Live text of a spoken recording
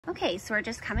Okay, so we're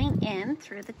just coming in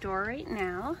through the door right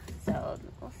now. So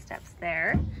little steps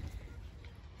there.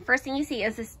 First thing you see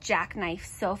is this jackknife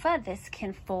sofa. This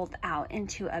can fold out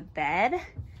into a bed.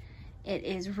 It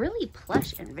is really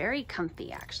plush and very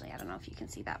comfy, actually. I don't know if you can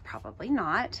see that, probably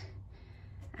not.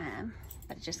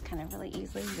 But it just kind of really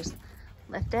easily, you just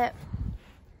lift it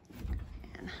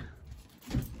and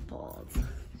folds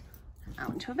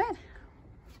out into a bed.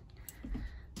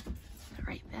 Put it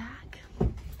right back.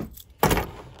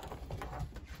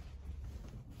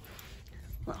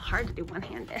 A little hard to do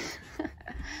one-handed.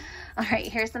 All right,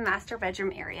 here's the master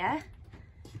bedroom area.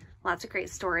 Lots of great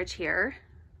storage here,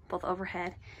 both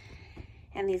overhead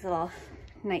and these little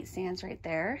nightstands right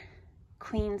there.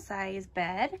 Queen size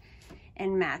bed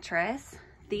and mattress.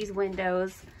 These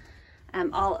windows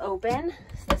all open.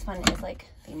 So this one is like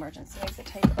the emergency exit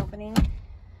type opening,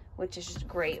 which is just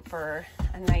great for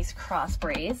a nice cross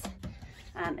brace.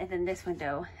 And then this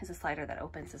window is a slider that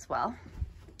opens as well.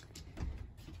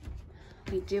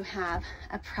 We do have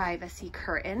a privacy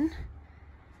curtain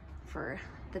for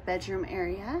the bedroom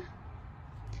area,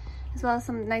 as well as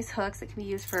some nice hooks that can be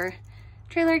used for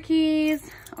trailer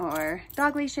keys or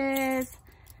dog leashes,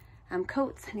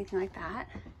 coats, anything like that.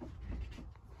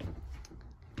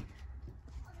 All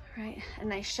right, a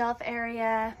nice shelf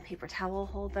area, paper towel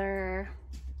holder.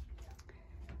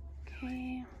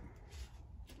 Okay,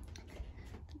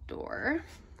 the door.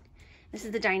 This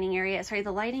is the dining area. Sorry,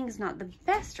 the lighting is not the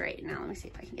best right now. Let me see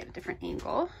if I can get a different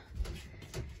angle.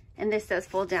 And this does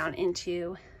fold down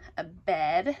into a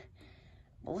bed.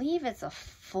 I believe it's a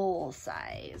full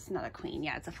size, not a queen.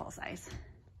 Yeah, it's a full size.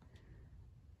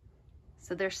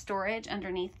 So there's storage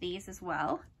underneath these as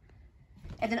well.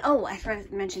 And then, oh, I forgot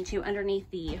to mention too, underneath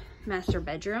the master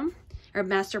bedroom or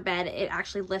master bed, it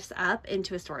actually lifts up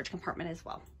into a storage compartment as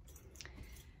well.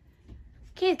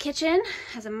 Okay, the kitchen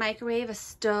has a microwave, a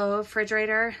stove,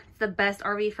 refrigerator. It's the best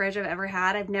RV fridge I've ever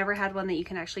had. I've never had one that you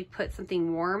can actually put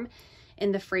something warm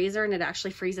in the freezer and it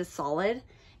actually freezes solid.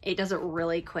 It does it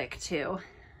really quick too.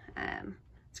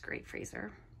 It's a great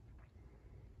freezer.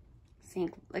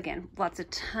 Sink, again,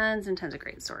 tons and tons of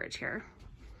great storage here.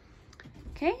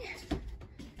 Okay,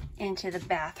 into the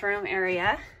bathroom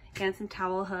area. Again, some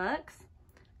towel hooks,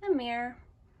 a mirror,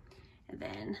 and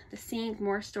then the sink,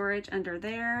 more storage under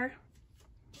there.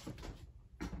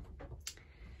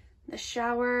 The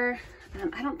shower,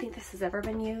 I don't think this has ever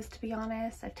been used, to be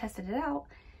honest. I've tested it out,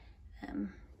 and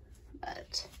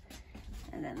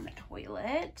then the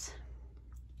toilet.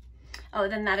 Oh,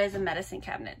 then that is a medicine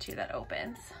cabinet too that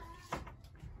opens.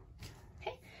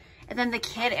 Okay, and then the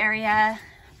kid area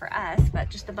for us, but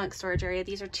just the bunk storage area.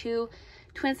 These are two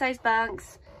twin size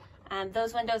bunks.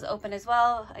 Those windows open as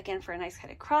well, again for a nice kind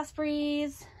of cross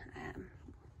breeze.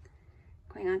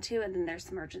 Going on too, and then there's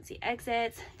some emergency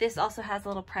exits. This also has a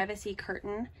little privacy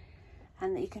curtain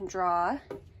that you can draw.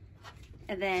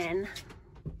 And then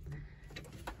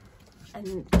a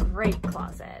great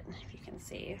closet, if you can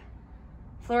see.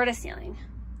 Floor to ceiling,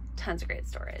 tons of great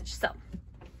storage. So,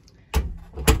 all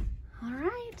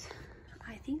right,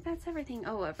 I think that's everything.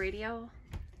 Oh, a radio,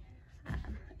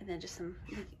 and then just some,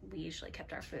 we usually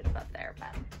kept our food above there,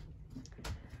 but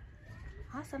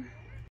awesome.